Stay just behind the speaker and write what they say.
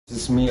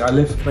This is me,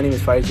 Alif. My name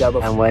is Farid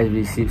Jabba. I'm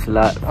YSB Sips a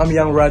lot. I'm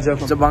Young Raja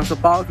from Zabang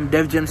Sapal from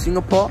Def Jam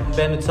Singapore. I'm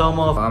Ben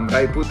Tomo. I'm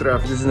Rai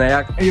Putra. This is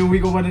Nayak. Hey yo, we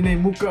go by the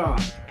name Muka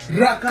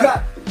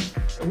Rakat.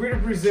 We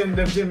represent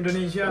Def Jam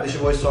Indonesia. This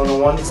your boy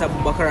Sono One. It's Abu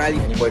Bakar Ali.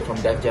 Your boy from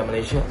Def Jam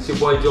Malaysia. It's your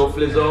boy Joe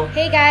Flizzo.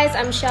 Hey guys,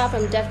 I'm Shah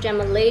from Def Jam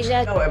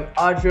Malaysia. Hello, I'm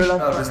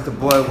Adrila. This the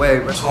boy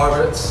Wave.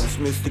 Harvards. It's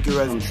me, Sticky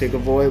Rice. I'm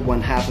Sacred Boy,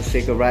 one half of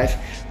Sacred Rice,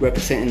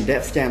 representing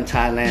Def Jam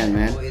Thailand,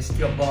 man. It's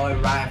your boy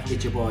Ryan.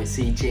 It's your boy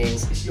C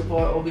James. It's your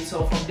boy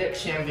Obito from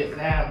Def Jam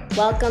Vietnam.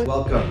 Welcome.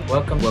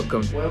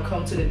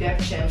 Welcome to the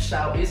Def Jam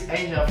Southeast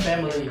Asia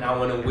family. And I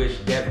want to wish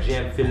Def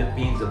Jam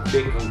Philippines a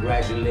big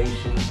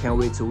congratulations. Can't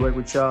wait to work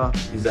with y'all.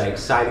 These are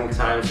exciting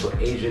times for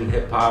Asian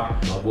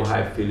hip-hop.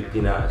 Mabuhay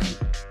Filipinas.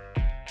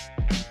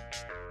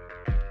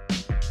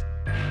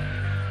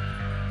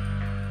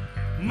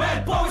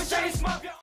 Mad boys